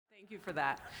Thank you for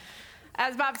that.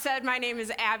 As Bob said, my name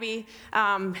is Abby.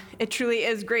 It truly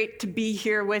is great to be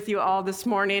here with you all this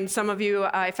morning. Some of you,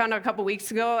 I found out a couple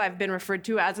weeks ago, I've been referred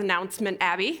to as Announcement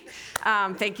Abby.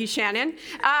 Thank you, Shannon.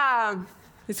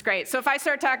 It's great. So if I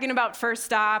start talking about First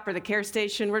Stop or the care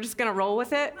station, we're just going to roll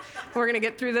with it. We're going to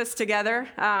get through this together.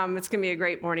 It's going to be a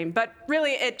great morning. But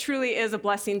really, it truly is a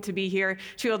blessing to be here,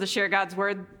 to be able to share God's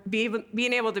word.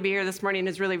 Being able to be here this morning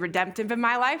is really redemptive in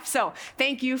my life. So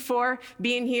thank you for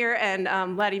being here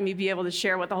and letting me be able to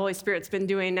share what the Holy Spirit's been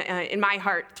doing in my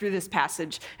heart through this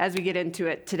passage as we get into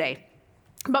it today.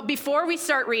 But before we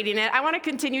start reading it, I want to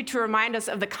continue to remind us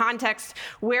of the context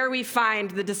where we find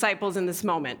the disciples in this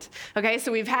moment. Okay,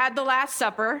 so we've had the Last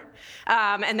Supper,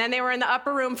 and then they were in the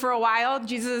upper room for a while.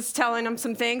 Jesus is telling them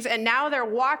some things, and now they're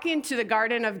walking to the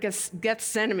Garden of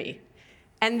Gethsemane,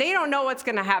 and they don't know what's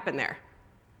going to happen there,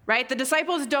 right? The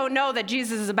disciples don't know that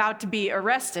Jesus is about to be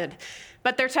arrested,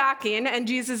 but they're talking, and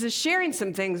Jesus is sharing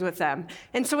some things with them.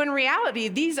 And so in reality,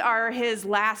 these are his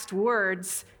last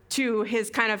words to his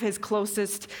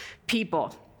closest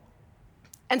people.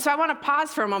 And so I want to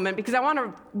pause for a moment because I want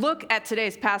to look at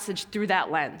today's passage through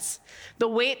that lens, the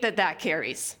weight that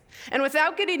carries. And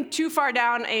without getting too far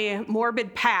down a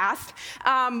morbid path,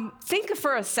 think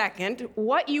for a second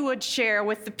what you would share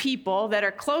with the people that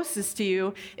are closest to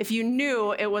you if you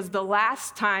knew it was the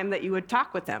last time that you would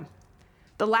talk with them,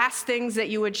 the last things that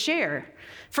you would share.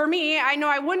 For me, I know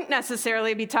I wouldn't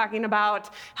necessarily be talking about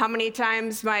how many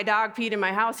times my dog peed in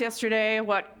my house yesterday,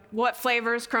 what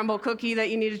flavors crumble cookie that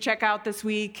you need to check out this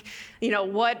week,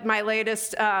 what my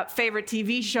latest favorite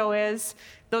TV show is.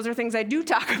 Those are things I do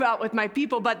talk about with my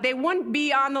people, but they wouldn't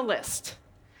be on the list.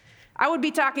 I would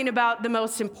be talking about the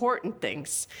most important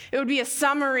things. It would be a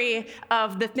summary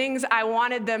of the things I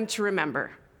wanted them to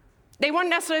remember. They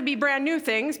wouldn't necessarily be brand new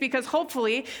things because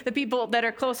hopefully the people that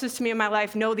are closest to me in my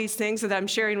life know these things that I'm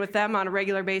sharing with them on a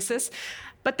regular basis,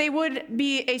 but they would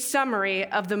be a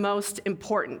summary of the most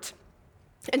important.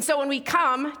 And so when we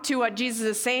come to what Jesus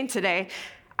is saying today,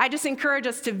 I just encourage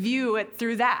us to view it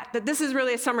through that this is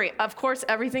really a summary. Of course,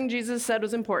 everything Jesus said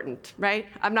was important, right?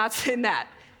 I'm not saying that.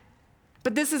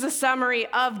 But this is a summary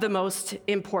of the most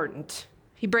important.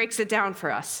 He breaks it down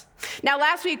for us. Now,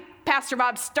 last week, Pastor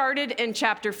Bob started in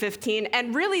chapter 15,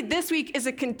 and really this week is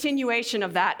a continuation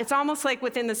of that. It's almost like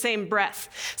within the same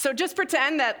breath. So just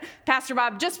pretend that Pastor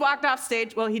Bob just walked off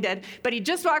stage. Well, he did, but he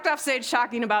just walked off stage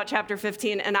talking about chapter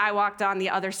 15, and I walked on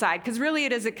the other side, because really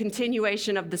it is a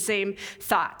continuation of the same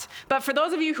thought. But for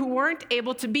those of you who weren't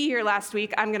able to be here last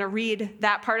week, I'm going to read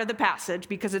that part of the passage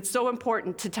because it's so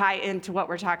important to tie into what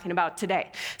we're talking about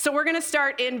today. So we're going to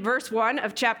start in verse 1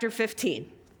 of chapter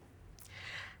 15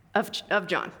 of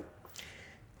John.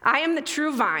 I am the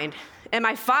true vine, and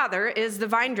my Father is the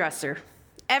vine dresser.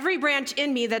 Every branch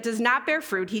in me that does not bear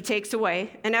fruit, he takes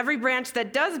away, and every branch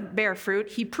that does bear fruit,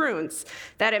 he prunes,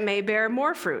 that it may bear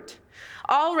more fruit.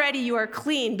 Already you are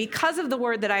clean because of the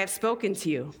word that I have spoken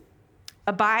to you.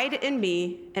 Abide in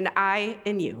me, and I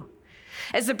in you.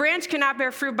 As the branch cannot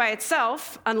bear fruit by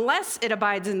itself unless it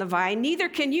abides in the vine, neither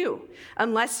can you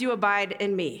unless you abide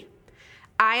in me.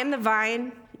 I am the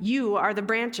vine, you are the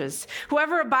branches.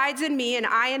 Whoever abides in me and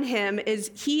I in him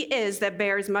he is that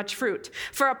bears much fruit.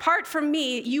 For apart from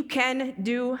me, you can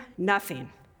do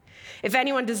nothing. If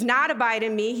anyone does not abide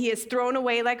in me, he is thrown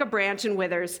away like a branch and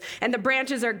withers, and the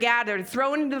branches are gathered,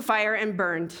 thrown into the fire and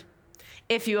burned.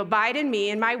 If you abide in me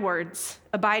and my words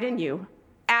abide in you,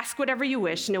 ask whatever you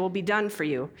wish and it will be done for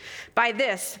you. By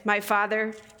this, my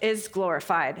Father is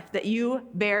glorified, that you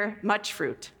bear much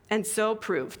fruit and so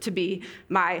prove to be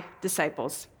my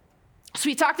disciples. So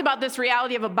we talked about this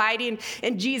reality of abiding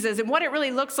in Jesus and what it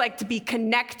really looks like to be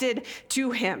connected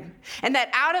to him. And that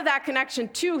out of that connection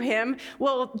to him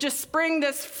will just spring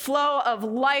this flow of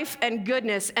life and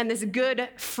goodness and this good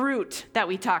fruit that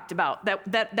we talked about,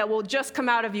 that will just come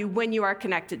out of you when you are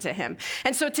connected to him.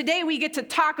 And so today we get to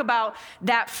talk about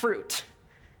that fruit.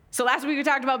 So last week we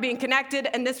talked about being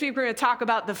connected, and this week we're going to talk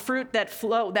about the fruit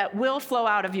that will flow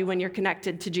out of you when you're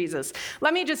connected to Jesus.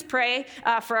 Let me just pray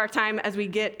for our time as we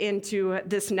get into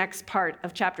this next part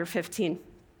of chapter 15.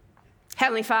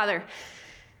 Heavenly Father,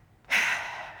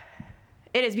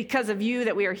 it is because of you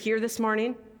that we are here this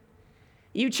morning.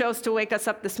 You chose to wake us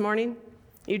up this morning.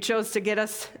 You chose to get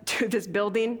us to this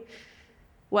building,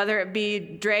 whether it be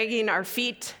dragging our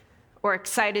feet or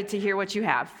excited to hear what you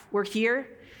have. We're here.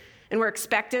 And we're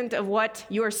expectant of what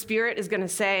your Spirit is going to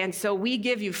say. And so we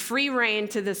give you free rein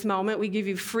to this moment. We give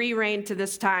you free rein to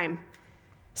this time.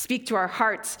 Speak to our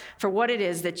hearts for what it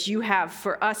is that you have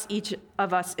for us, each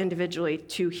of us individually,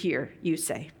 to hear you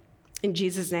say. In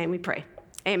Jesus' name we pray.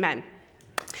 Amen.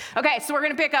 Okay, so we're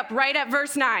going to pick up right at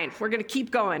verse 9. We're going to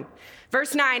keep going.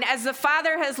 Verse 9, as the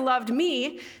Father has loved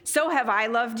me, so have I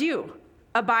loved you.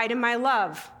 Abide in my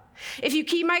love. If you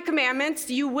keep my commandments,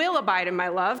 you will abide in my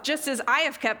love, just as I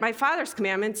have kept my Father's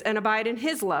commandments and abide in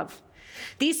his love.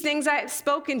 These things I have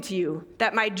spoken to you,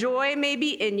 that my joy may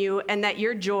be in you and that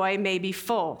your joy may be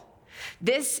full.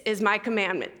 This is my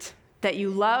commandment, that you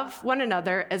love one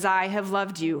another as I have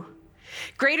loved you.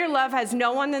 Greater love has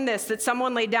no one than this, that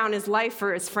someone lay down his life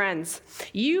for his friends.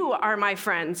 You are my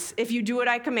friends, if you do what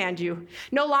I command you.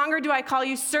 No longer do I call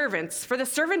you servants, for the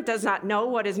servant does not know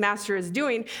what his master is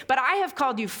doing, but I have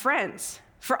called you friends.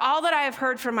 For all that I have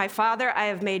heard from my Father, I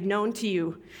have made known to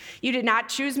you. You did not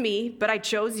choose me, but I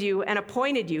chose you and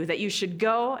appointed you that you should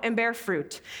go and bear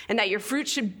fruit, and that your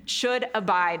fruit should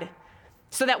abide,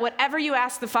 so that whatever you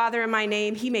ask the Father in my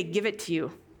name, he may give it to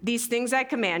you. These things I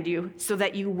command you, so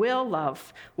that you will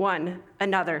love one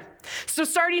another. So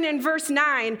starting in verse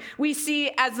 9, we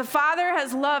see, as the Father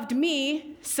has loved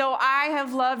me, so I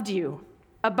have loved you.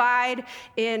 Abide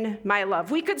in my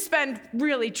love. We could spend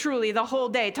really, truly the whole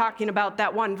day talking about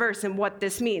that one verse and what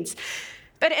this means.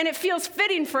 And it feels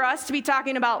fitting for us to be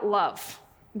talking about love,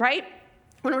 right?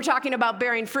 When we're talking about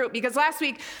bearing fruit, because last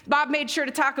week, Bob made sure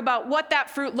to talk about what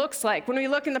that fruit looks like. When we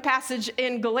look in the passage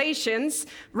in Galatians,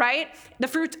 right, the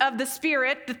fruit of the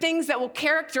Spirit, the things that will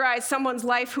characterize someone's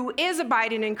life who is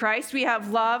abiding in Christ, we have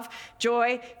love,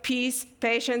 joy, peace,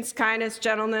 patience, kindness,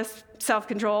 gentleness,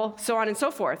 self-control, so on and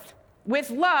so forth, with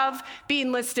love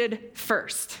being listed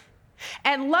first.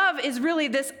 And love is really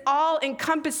this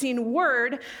all-encompassing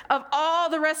word of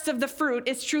all the rest of the fruit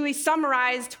is truly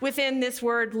summarized within this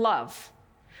word love.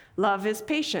 Love is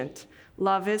patient.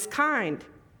 Love is kind.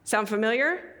 Sound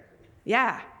familiar?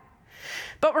 Yeah.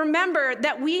 But remember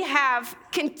that we have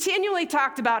continually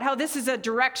talked about how this is a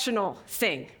directional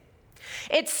thing.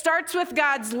 It starts with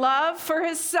God's love for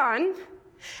his Son,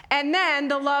 and then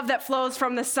the love that flows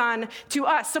from the Son to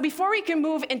us. So before we can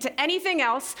move into anything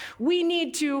else, we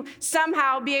need to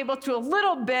somehow be able to a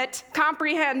little bit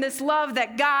comprehend this love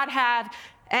that God had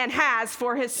and has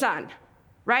for his Son.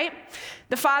 Right?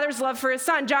 The Father's love for his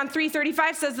Son. John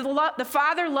 3:35 says that the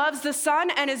Father loves the Son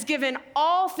and has given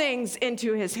all things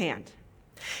into his hand.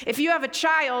 If you have a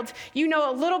child, you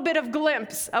know a little bit of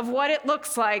glimpse of what it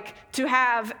looks like to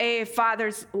have a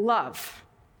father's love.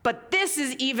 But this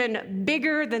is even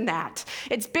bigger than that.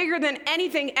 It's bigger than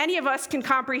anything any of us can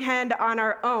comprehend on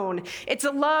our own. It's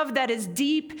a love that is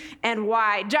deep and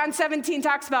wide. John 17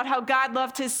 talks about how God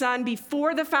loved his Son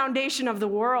before the foundation of the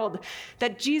world,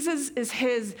 that Jesus is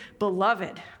his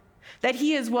beloved, that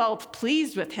he is well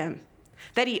pleased with him,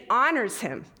 that he honors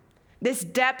him. This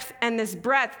depth and this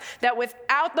breadth, that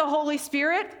without the Holy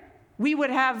Spirit, we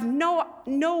would have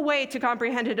no way to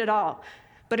comprehend it at all.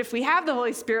 But if we have the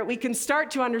Holy Spirit, we can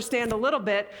start to understand a little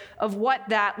bit of what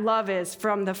that love is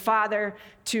from the Father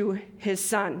to his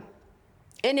Son.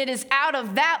 And it is out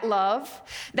of that love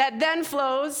that then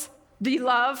flows the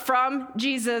love from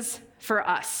Jesus for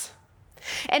us.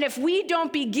 And if we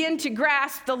don't begin to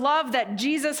grasp the love that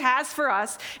Jesus has for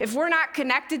us, if we're not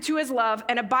connected to his love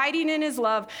and abiding in his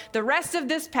love, the rest of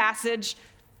this passage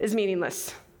is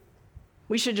meaningless.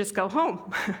 We should just go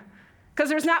home. Because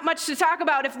there's not much to talk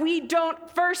about if we don't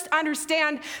first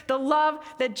understand the love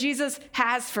that Jesus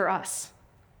has for us.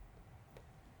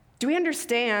 Do we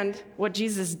understand what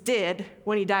Jesus did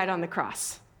when he died on the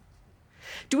cross?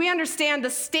 Do we understand the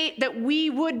state that we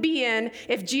would be in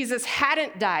if Jesus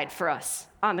hadn't died for us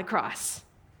on the cross?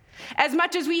 As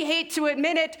much as we hate to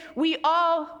admit it, we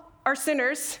all are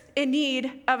sinners in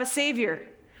need of a Savior.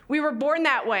 We were born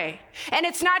that way. And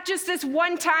it's not just this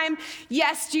one time,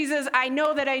 yes, Jesus, I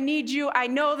know that I need you. I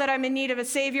know that I'm in need of a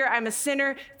Savior. I'm a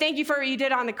sinner. Thank you for what you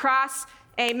did on the cross.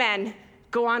 Amen.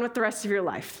 Go on with the rest of your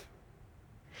life.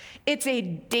 It's a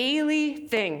daily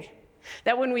thing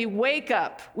that when we wake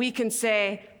up, we can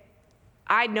say,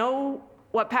 I know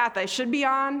what path I should be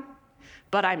on,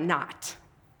 but I'm not,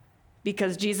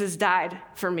 because Jesus died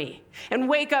for me. And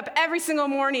wake up every single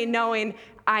morning knowing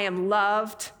I am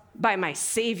loved by my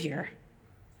Savior.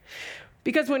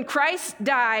 Because when Christ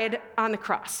died on the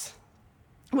cross,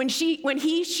 when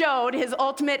he showed his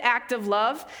ultimate act of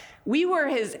love, we were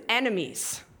his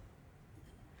enemies.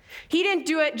 He didn't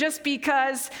do it just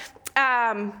because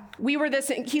we were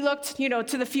this. He looked,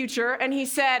 to the future, and he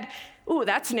said, "Ooh,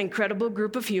 that's an incredible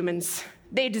group of humans.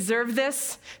 They deserve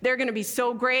this. They're going to be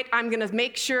so great. I'm going to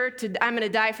make sure I'm going to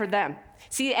die for them."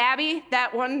 See, Abby,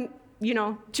 that one,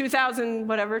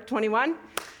 21.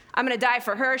 I'm going to die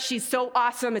for her. She's so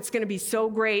awesome. It's going to be so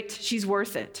great. She's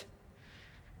worth it.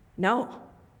 No,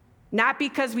 not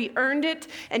because we earned it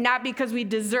and not because we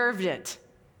deserved it,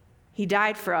 He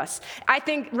died for us. I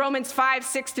think Romans 5,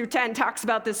 6 through 10 talks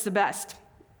about this the best.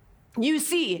 You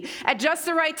see, at just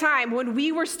the right time, when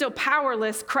we were still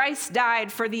powerless, Christ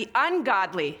died for the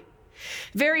ungodly.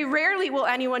 Very rarely will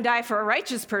anyone die for a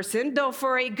righteous person, though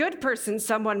for a good person,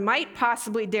 someone might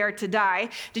possibly dare to die.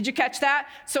 Did you catch that?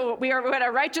 So we are at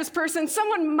a righteous person.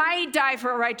 Someone might die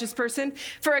for a righteous person.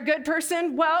 For a good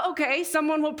person, well, okay,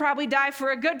 someone will probably die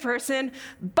for a good person,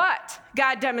 but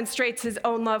God demonstrates his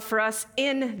own love for us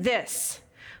in this.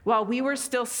 While we were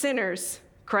still sinners,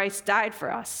 Christ died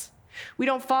for us. We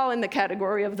don't fall in the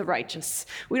category of the righteous.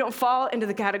 We don't fall into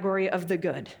the category of the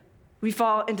good. We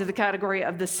fall into the category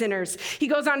of the sinners. He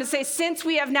goes on to say, since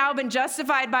we have now been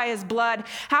justified by his blood,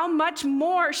 how much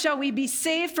more shall we be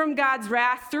saved from God's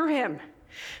wrath through him?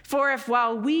 For if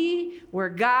while we were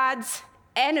God's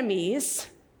enemies,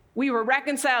 we were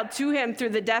reconciled to him through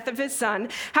the death of his son,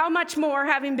 how much more,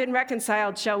 having been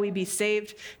reconciled, shall we be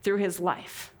saved through his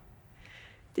life?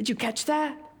 Did you catch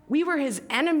that? We were his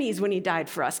enemies when he died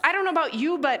for us. I don't know about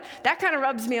you, but that kind of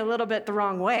rubs me a little bit the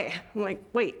wrong way. I'm like,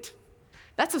 wait,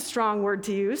 that's a strong word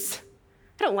to use.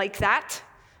 I don't like that.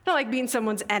 I don't like being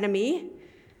someone's enemy.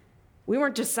 We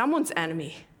weren't just someone's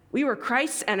enemy. We were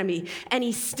Christ's enemy, and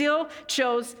he still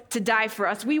chose to die for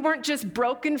us. We weren't just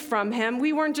broken from him.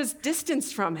 We weren't just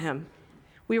distanced from him.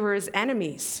 We were his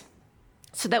enemies.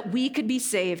 So that we could be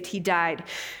saved, he died.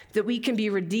 That we can be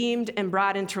redeemed and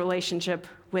brought into relationship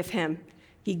with him.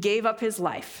 He gave up his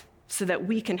life so that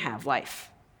we can have life.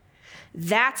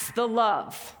 That's the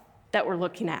love that we're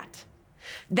looking at.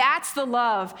 That's the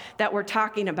love that we're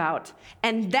talking about.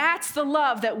 And that's the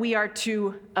love that we are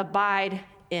to abide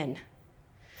in.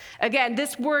 Again,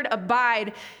 this word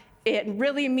abide, it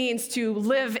really means to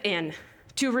live in,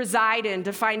 to reside in,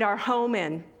 to find our home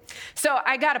in. So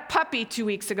I got a puppy 2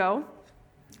 weeks ago.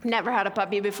 Never had a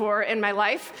puppy before in my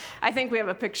life. I think we have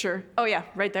a picture. Oh yeah,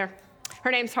 right there. Her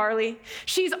name's Harley.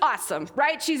 She's awesome,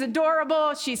 right? She's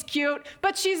adorable, she's cute,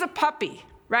 but she's a puppy,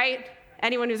 right?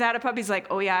 Anyone who's had a puppy's like,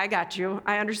 oh yeah, I got you,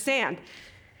 I understand.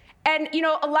 And you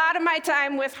know, a lot of my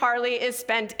time with Harley is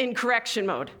spent in correction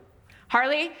mode.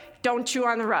 Harley, don't chew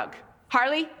on the rug.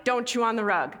 Harley, don't chew on the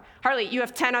rug. Harley, you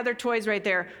have 10 other toys right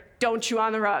there. Don't chew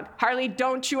on the rug. Harley,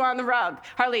 don't chew on the rug.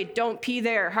 Harley, don't pee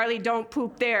there. Harley, don't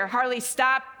poop there. Harley,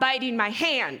 stop biting my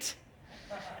hand.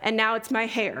 And now it's my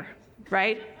hair,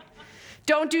 right?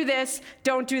 Don't do this,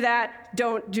 don't do that,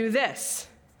 don't do this.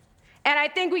 And I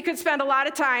think we could spend a lot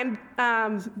of time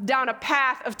down a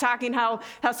path of talking how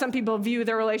some people view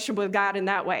their relationship with God in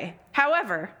that way.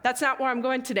 However, that's not where I'm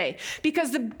going today.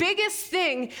 Because the biggest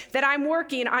thing that I'm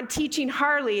working on teaching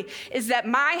Harley is that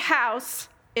my house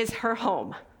is her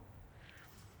home.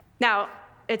 Now,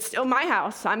 it's still my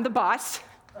house, I'm the boss,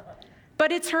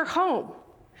 but it's her home.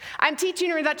 I'm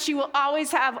teaching her that she will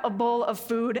always have a bowl of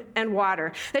food and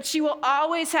water, that she will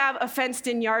always have a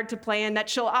fenced-in yard to play in, that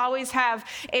she'll always have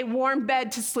a warm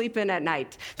bed to sleep in at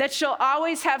night, that she'll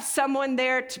always have someone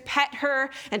there to pet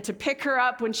her and to pick her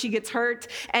up when she gets hurt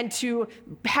and to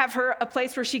have her a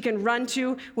place where she can run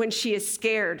to when she is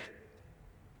scared.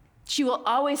 She will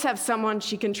always have someone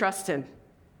she can trust in.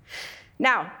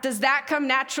 Now, does that come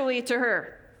naturally to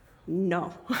her?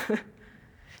 No.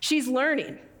 She's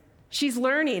learning. She's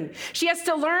learning. She has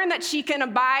to learn that she can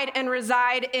abide and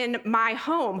reside in my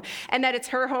home and that it's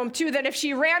her home too. That if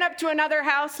she ran up to another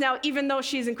house, now even though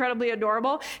she's incredibly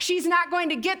adorable, she's not going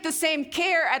to get the same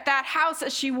care at that house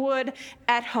as she would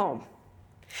at home.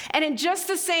 And in just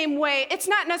the same way, it's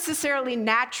not necessarily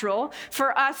natural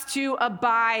for us to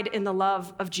abide in the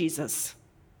love of Jesus.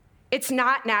 It's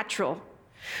not natural.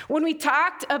 When we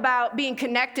talked about being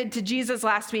connected to Jesus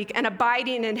last week and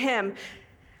abiding in him,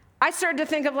 I started to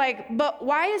think of but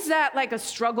why is that like a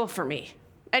struggle for me?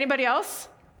 Anybody else?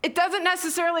 It doesn't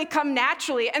necessarily come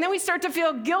naturally. And then we start to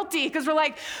feel guilty because we're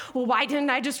like, well, why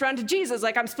didn't I just run to Jesus?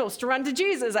 Like I'm supposed to run to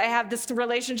Jesus. I have this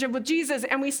relationship with Jesus.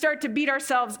 And we start to beat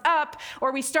ourselves up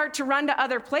or we start to run to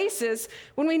other places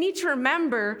when we need to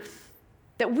remember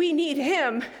that we need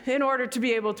him in order to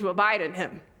be able to abide in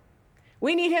him.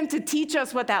 We need him to teach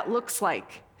us what that looks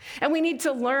like. And we need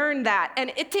to learn that.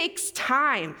 And it takes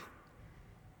time.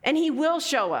 And he will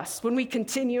show us when we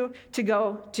continue to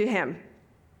go to him.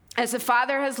 As the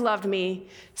Father has loved me,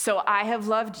 so I have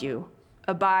loved you.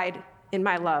 Abide in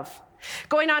my love.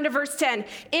 Going on to verse 10,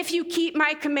 if you keep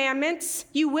my commandments,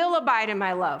 you will abide in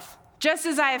my love, just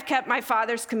as I have kept my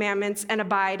Father's commandments and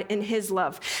abide in his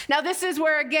love. Now, this is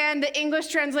where, again, the English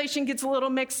translation gets a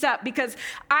little mixed up because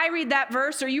I read that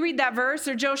verse, or you read that verse,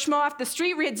 or Joe Schmo off the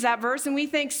street reads that verse, and we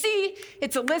think, see,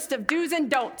 it's a list of do's and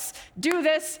don'ts. Do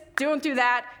this, don't do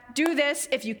that, do this.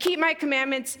 If you keep my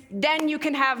commandments, then you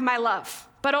can have my love.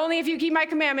 But only if you keep my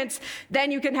commandments,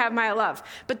 then you can have my love.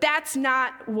 But that's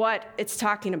not what it's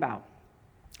talking about.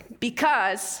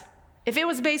 Because if it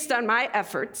was based on my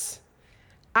efforts,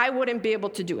 I wouldn't be able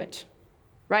to do it,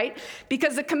 right?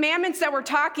 Because the commandments that we're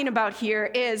talking about here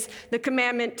is the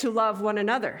commandment to love one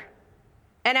another.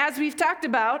 And as we've talked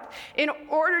about, in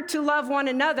order to love one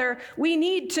another, we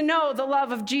need to know the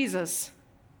love of Jesus.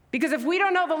 Because if we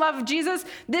don't know the love of Jesus,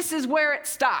 this is where it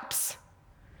stops.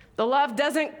 The love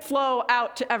doesn't flow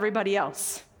out to everybody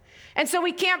else. And so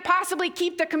we can't possibly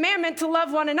keep the commandment to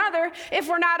love one another if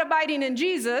we're not abiding in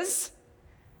Jesus.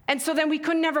 And so then we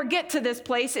could never get to this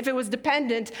place if it was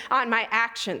dependent on my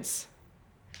actions.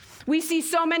 We see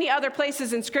so many other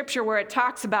places in Scripture where it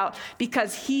talks about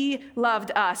because he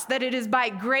loved us, that it is by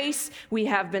grace we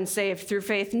have been saved through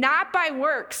faith, not by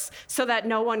works so that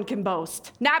no one can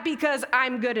boast, not because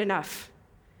I'm good enough.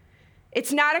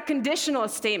 It's not a conditional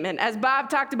statement. As Bob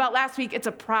talked about last week, it's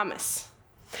a promise.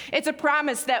 It's a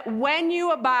promise that when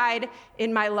you abide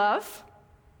in my love,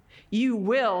 you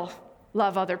will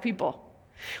love other people.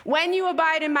 When you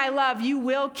abide in my love, you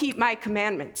will keep my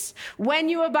commandments. When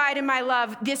you abide in my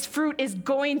love, this fruit is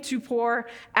going to pour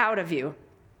out of you.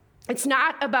 It's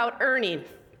not about earning.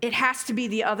 It has to be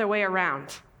the other way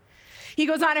around. He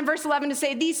goes on in verse 11 to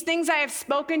say, these things I have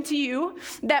spoken to you,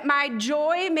 that my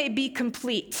joy may be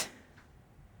complete.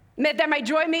 That my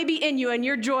joy may be in you and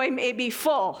your joy may be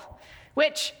full.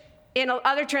 Which in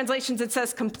other translations it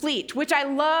says complete, which I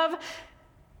love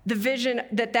the vision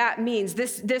that means,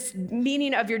 this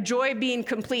meaning of your joy being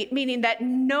complete, meaning that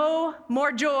no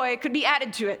more joy could be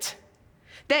added to it,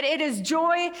 that it is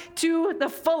joy to the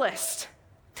fullest.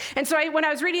 And so when I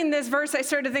was reading this verse, I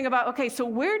started to think about, okay, so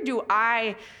where do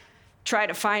I try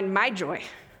to find my joy?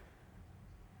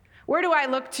 Where do I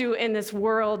look to in this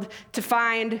world to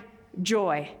find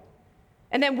joy?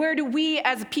 And then where do we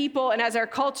as a people and as our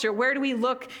culture, where do we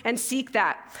look and seek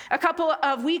that? A couple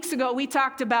of weeks ago, we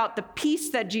talked about the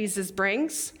peace that Jesus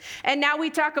brings. And now we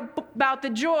talk about the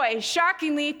joy.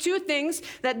 Shockingly, two things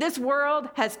that this world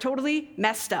has totally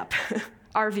messed up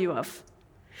our view of.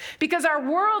 Because our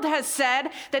world has said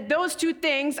that those two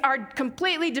things are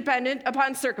completely dependent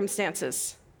upon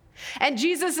circumstances. And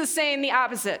Jesus is saying the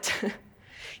opposite.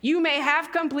 You may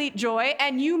have complete joy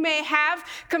and you may have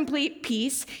complete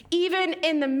peace, even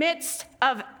in the midst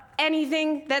of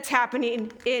anything that's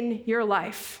happening in your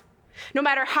life. No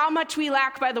matter how much we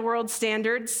lack by the world's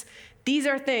standards, these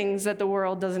are things that the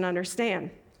world doesn't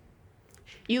understand.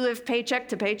 You live paycheck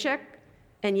to paycheck,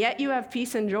 and yet you have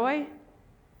peace and joy?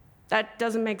 That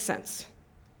doesn't make sense.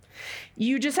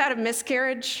 You just had a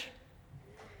miscarriage.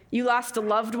 You lost a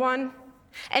loved one.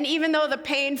 And even though the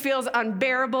pain feels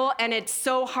unbearable and it's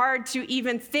so hard to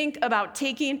even think about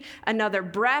taking another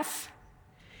breath,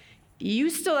 you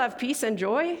still have peace and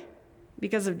joy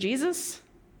because of Jesus?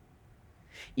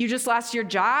 You just lost your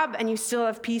job and you still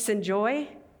have peace and joy?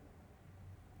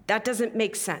 That doesn't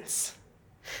make sense.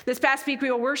 This past week,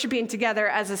 we were worshiping together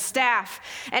as a staff.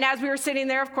 And as we were sitting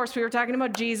there, of course, we were talking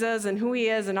about Jesus and who he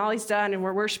is and all he's done, and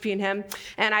we're worshiping him.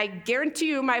 And I guarantee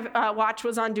you my watch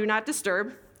was on Do Not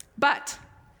Disturb. But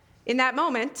in that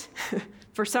moment,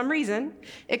 for some reason,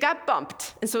 it got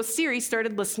bumped. And so Siri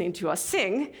started listening to us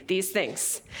sing these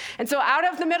things. And so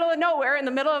out of the middle of nowhere, in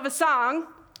the middle of a song,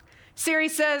 Siri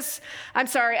says, I'm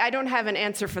sorry, I don't have an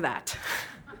answer for that.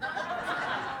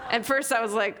 At first I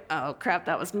was like, oh crap,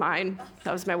 that was mine.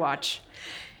 That was my watch.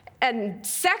 And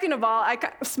second of all, I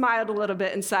smiled a little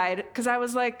bit inside because I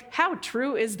was like, how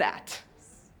true is that?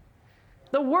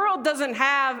 The world doesn't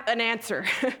have an answer.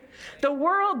 The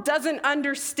world doesn't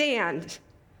understand.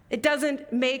 It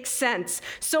doesn't make sense.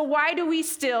 So why do we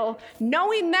still,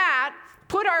 knowing that,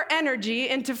 put our energy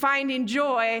into finding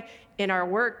joy in our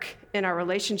work, in our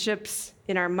relationships,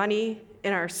 in our money,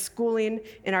 in our schooling,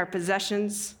 in our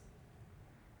possessions?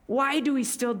 Why do we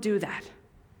still do that?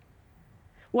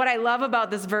 What I love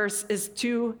about this verse is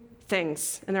two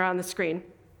things, and they're on the screen.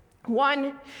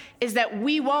 One is that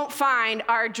we won't find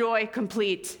our joy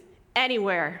complete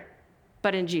anywhere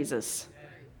but in Jesus.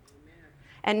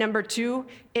 And number two,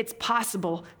 it's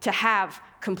possible to have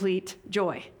complete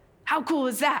joy. How cool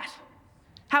is that?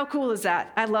 How cool is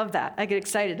that? I love that. I get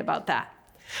excited about that.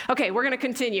 Okay, we're going to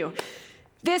continue.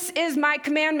 This is my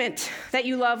commandment, that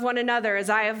you love one another as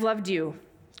I have loved you.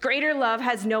 Greater love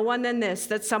has no one than this,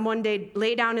 that someone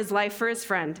lay down his life for his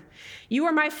friend. You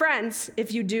are my friends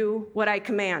if you do what I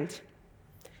command.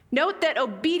 Note that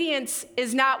obedience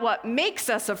is not what makes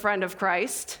us a friend of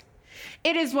Christ.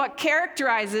 It is what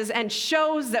characterizes and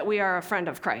shows that we are a friend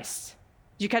of Christ.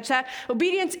 Did you catch that?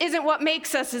 Obedience isn't what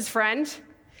makes us his friend.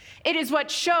 It is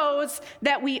what shows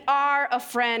that we are a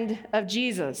friend of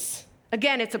Jesus.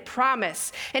 Again, it's a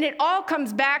promise. And it all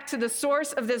comes back to the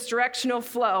source of this directional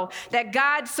flow, that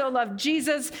God so loved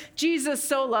Jesus, Jesus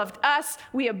so loved us,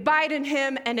 we abide in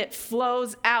him, and it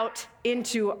flows out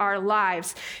into our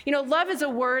lives. You know, love is a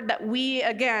word that we,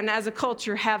 again, as a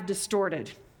culture, have distorted,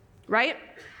 right?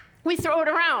 We throw it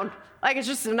around like it's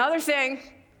just another thing.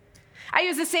 I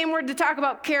use the same word to talk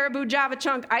about Caribou Java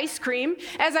Chunk ice cream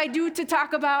as I do to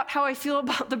talk about how I feel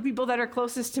about the people that are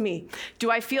closest to me.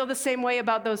 Do I feel the same way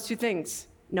about those two things?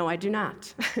 No, I do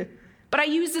not. But I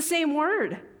use the same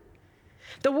word.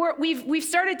 The word we've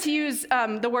started to use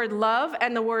the word love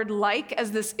and the word like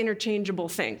as this interchangeable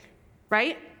thing,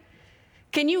 right?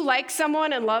 Can you like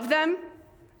someone and love them?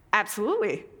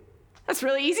 Absolutely. That's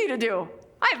really easy to do.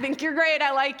 I think you're great.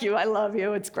 I like you. I love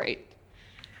you. It's great.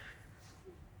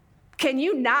 Can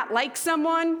you not like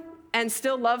someone and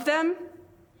still love them?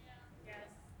 Yes.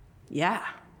 Yeah.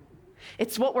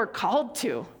 It's what we're called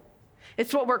to.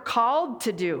 It's what we're called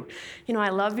to do. You know, I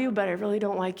love you, but I really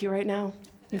don't like you right now.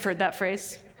 You've heard that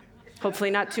phrase?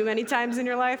 Hopefully not too many times in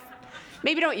your life.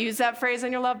 Maybe don't use that phrase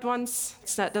on your loved ones.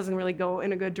 That doesn't really go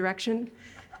in a good direction.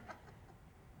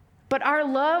 But our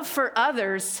love for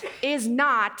others is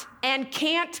not and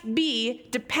can't be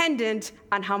dependent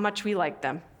on how much we like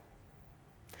them.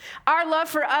 Our love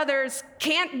for others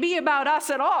can't be about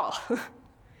us at all.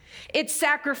 It's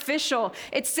sacrificial.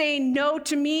 It's saying no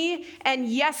to me and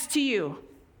yes to you.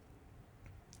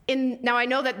 Now I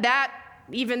know that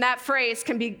even that phrase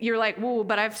can be, you're like, whoa,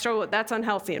 but I've struggled, that's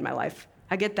unhealthy in my life.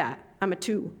 I get that. I'm a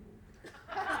 2.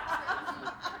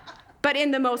 But in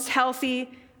the most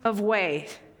healthy of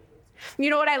ways.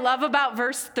 You know what I love about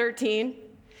verse 13?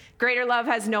 Greater love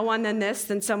has no one than this,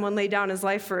 than someone lay down his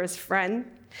life for his friend.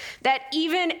 That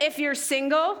even if you're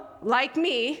single, like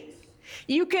me,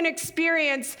 you can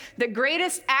experience the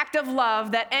greatest act of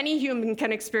love that any human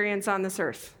can experience on this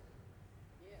earth.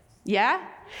 Yeah?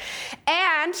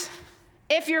 And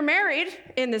if you're married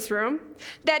in this room,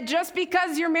 that just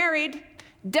because you're married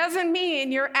doesn't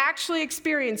mean you're actually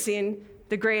experiencing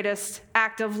the greatest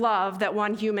act of love that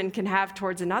one human can have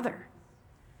towards another.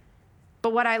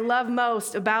 But what I love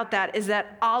most about that is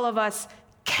that all of us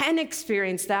can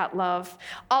experience that love.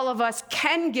 All of us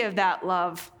can give that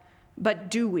love, but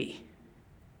do we?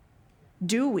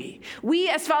 Do we? We,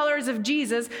 as followers of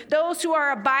Jesus, those who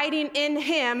are abiding in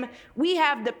him, we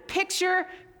have the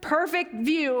picture-perfect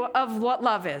view of what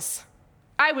love is.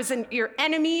 I was your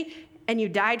enemy, and you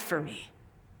died for me.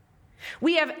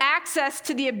 We have access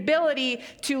to the ability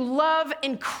to love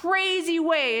in crazy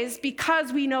ways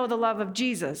because we know the love of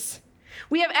Jesus.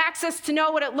 We have access to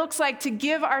know what it looks like to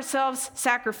give ourselves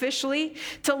sacrificially,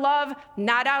 to love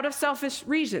not out of selfish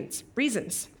reasons.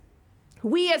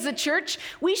 We as a church,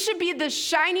 we should be the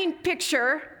shining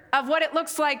picture of what it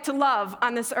looks like to love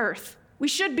on this earth. We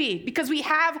should be, because we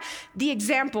have the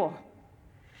example.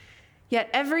 Yet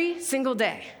every single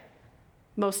day,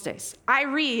 most days, I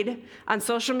read on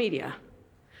social media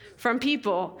from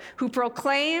people who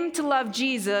proclaim to love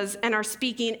Jesus and are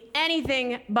speaking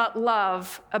anything but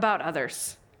love about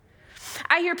others.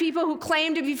 I hear people who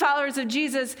claim to be followers of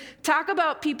Jesus talk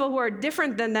about people who are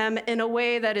different than them in a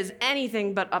way that is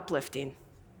anything but uplifting.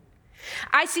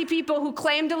 I see people who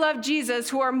claim to love Jesus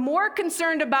who are more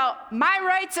concerned about my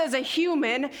rights as a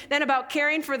human than about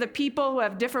caring for the people who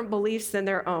have different beliefs than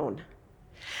their own.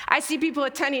 I see people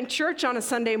attending church on a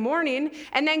Sunday morning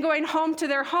and then going home to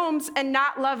their homes and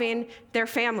not loving their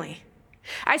family.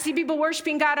 I see people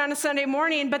worshiping God on a Sunday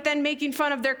morning, but then making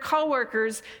fun of their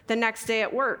coworkers the next day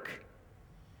at work.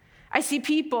 I see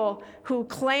people who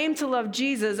claim to love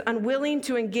Jesus unwilling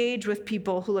to engage with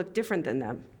people who look different than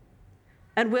them,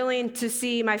 unwilling to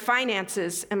see my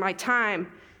finances and my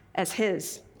time as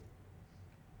his.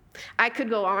 I could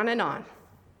go on and on.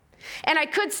 And I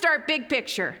could start big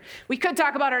picture. We could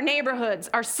talk about our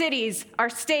neighborhoods, our cities, our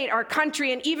state, our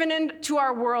country, and even into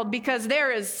our world, because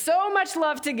there is so much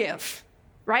love to give,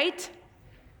 right?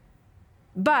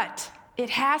 But it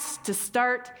has to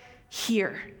start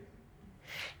here.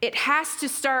 It has to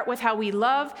start with how we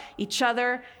love each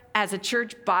other as a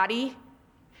church body,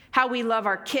 how we love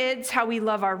our kids, how we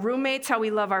love our roommates, how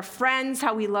we love our friends,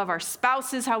 how we love our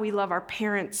spouses, how we love our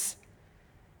parents.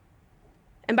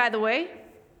 And by the way,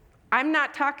 I'm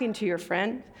not talking to your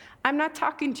friend. I'm not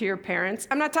talking to your parents.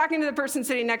 I'm not talking to the person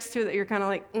sitting next to you that you're kind of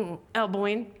like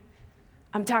elbowing.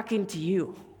 I'm talking to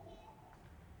you.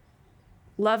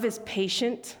 Love is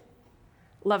patient.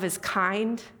 Love is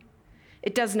kind.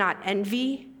 It does not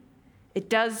envy. It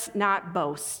does not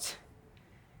boast.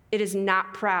 It is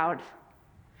not proud.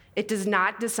 It does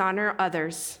not dishonor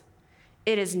others.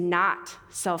 It is not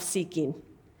self-seeking.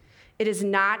 It is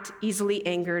not easily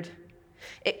angered.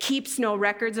 It keeps no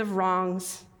records of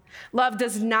wrongs. Love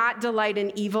does not delight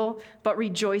in evil, but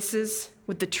rejoices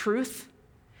with the truth.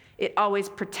 It always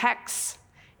protects.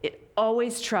 It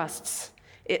always trusts.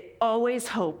 It always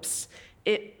hopes.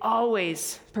 It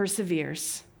always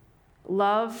perseveres.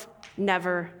 Love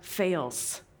never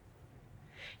fails.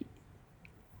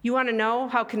 You want to know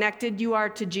how connected you are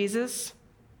to Jesus?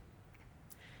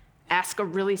 Ask a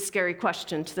really scary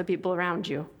question to the people around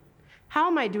you. How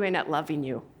am I doing at loving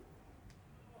you?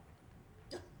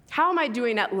 How am I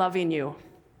doing at loving you?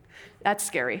 That's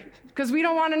scary, because we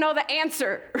don't want to know the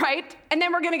answer, right? And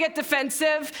then we're going to get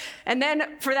defensive. And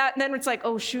then it's like,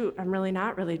 oh, shoot, I'm really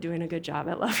not really doing a good job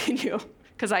at loving you,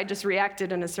 because I just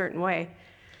reacted in a certain way.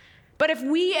 But if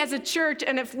we as a church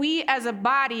and if we as a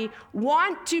body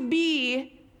want to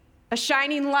be a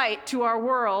shining light to our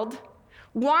world,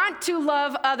 want to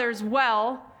love others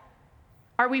well,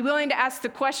 are we willing to ask the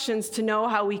questions to know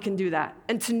how we can do that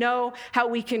and to know how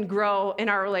we can grow in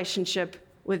our relationship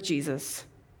with Jesus?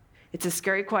 It's a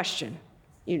scary question.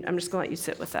 I'm just going to let you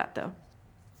sit with that, though.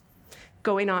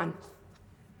 Going on.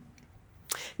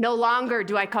 No longer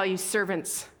do I call you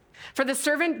servants, for the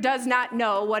servant does not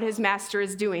know what his master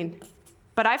is doing,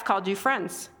 but I've called you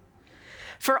friends.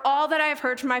 For all that I have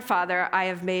heard from my Father, I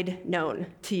have made known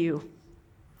to you.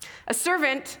 A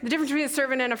servant, the difference between a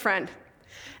servant and a friend.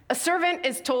 A servant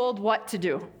is told what to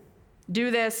do.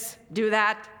 Do this, do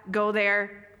that, go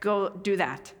there, go do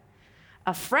that.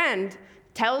 A friend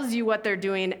tells you what they're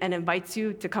doing and invites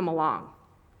you to come along.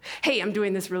 Hey, I'm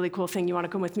doing this really cool thing. You want to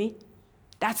come with me?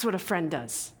 That's what a friend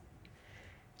does.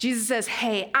 Jesus says,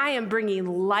 hey, I am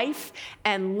bringing life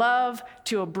and love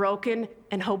to a broken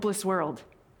and hopeless world.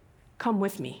 Come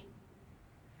with me.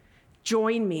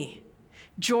 Join me.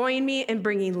 Join me in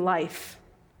bringing life.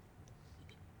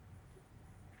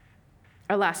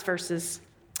 Our last verses.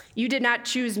 You did not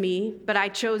choose me, but I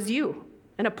chose you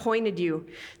and appointed you,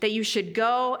 that you should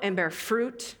go and bear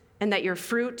fruit, and that your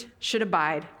fruit should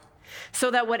abide,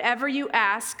 so that whatever you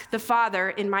ask the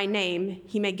Father in my name,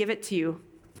 he may give it to you.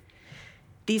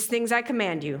 These things I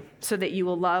command you, so that you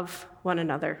will love one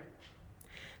another.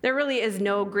 There really is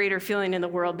no greater feeling in the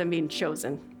world than being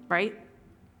chosen, right?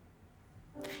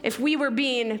 If we were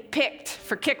being picked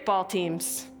for kickball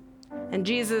teams, and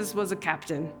Jesus was a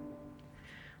captain,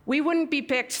 we wouldn't be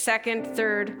picked second,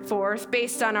 third, fourth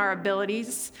based on our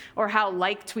abilities or how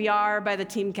liked we are by the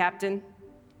team captain.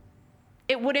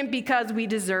 It wouldn't because we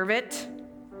deserve it.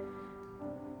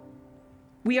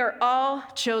 We are all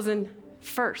chosen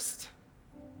first.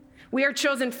 We are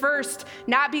chosen first,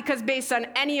 not because based on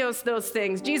any of those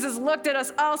things. Jesus looked at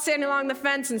us all standing along the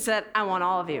fence and said, I want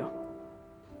all of you.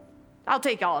 I'll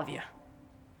take all of you.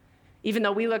 Even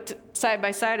though we looked side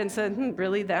by side and said,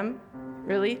 really them?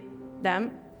 Really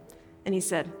them? And he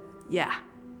said, yeah,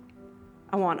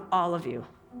 I want all of you.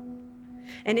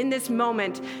 And in this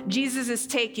moment, Jesus is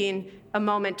taking a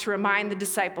moment to remind the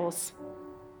disciples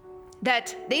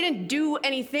that they didn't do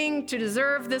anything to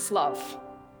deserve this love.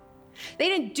 They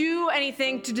didn't do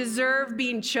anything to deserve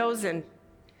being chosen.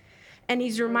 And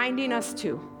he's reminding us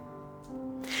too.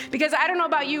 Because I don't know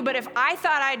about you, but if I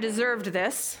thought I deserved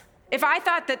this, if I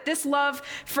thought that this love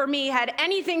for me had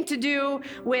anything to do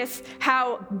with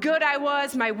how good I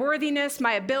was, my worthiness,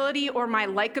 my ability, or my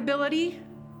likability,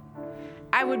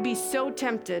 I would be so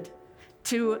tempted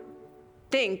to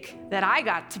think that I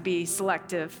got to be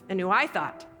selective in who I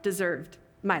thought deserved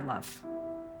my love.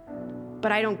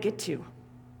 But I don't get to.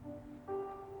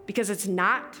 Because it's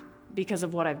not because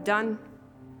of what I've done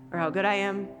or how good I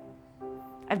am.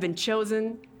 I've been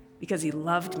chosen because he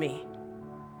loved me.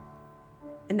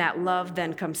 And that love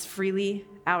then comes freely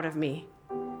out of me.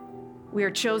 We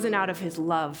are chosen out of his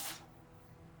love.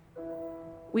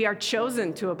 We are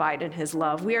chosen to abide in his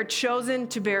love. We are chosen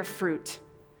to bear fruit.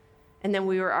 And then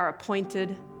we are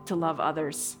appointed to love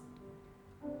others.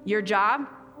 Your job,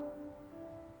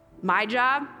 my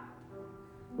job,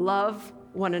 love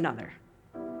one another.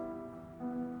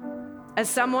 As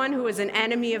someone who is an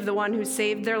enemy of the one who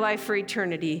saved their life for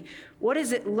eternity, what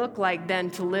does it look like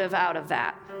then to live out of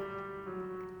that?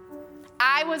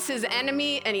 I was his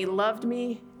enemy and he loved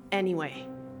me anyway.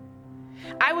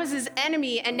 I was his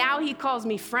enemy and now he calls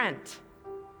me friend.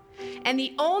 And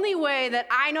the only way that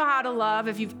I know how to love,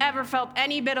 if you've ever felt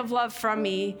any bit of love from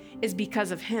me, is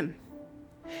because of him.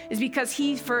 Is because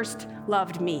he first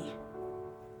loved me.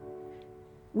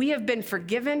 We have been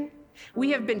forgiven.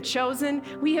 We have been chosen.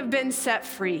 We have been set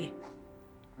free.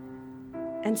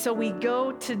 And so we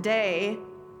go today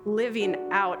living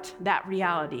out that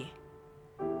reality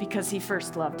because he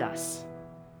first loved us.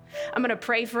 I'm going to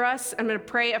pray for us. I'm going to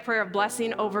pray a prayer of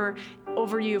blessing over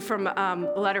you from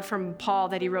a letter from Paul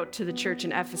that he wrote to the church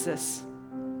in Ephesus.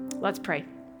 Let's pray.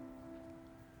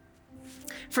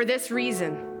 For this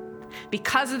reason,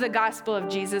 because of the gospel of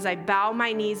Jesus, I bow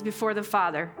my knees before the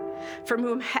Father, from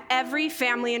whom every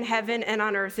family in heaven and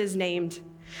on earth is named,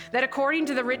 that according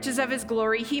to the riches of his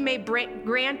glory, he may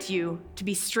grant you to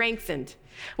be strengthened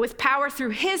with power through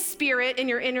his Spirit in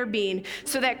your inner being,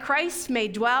 so that Christ may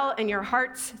dwell in your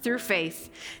hearts through faith,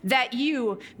 that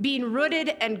you, being rooted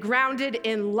and grounded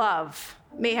in love,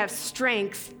 may have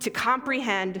strength to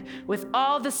comprehend with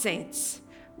all the saints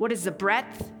what is the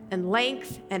breadth and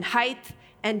length and height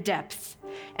and depth,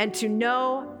 and to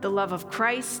know the love of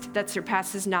Christ that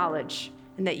surpasses knowledge,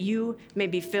 and that you may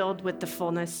be filled with the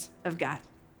fullness of God.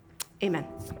 Amen.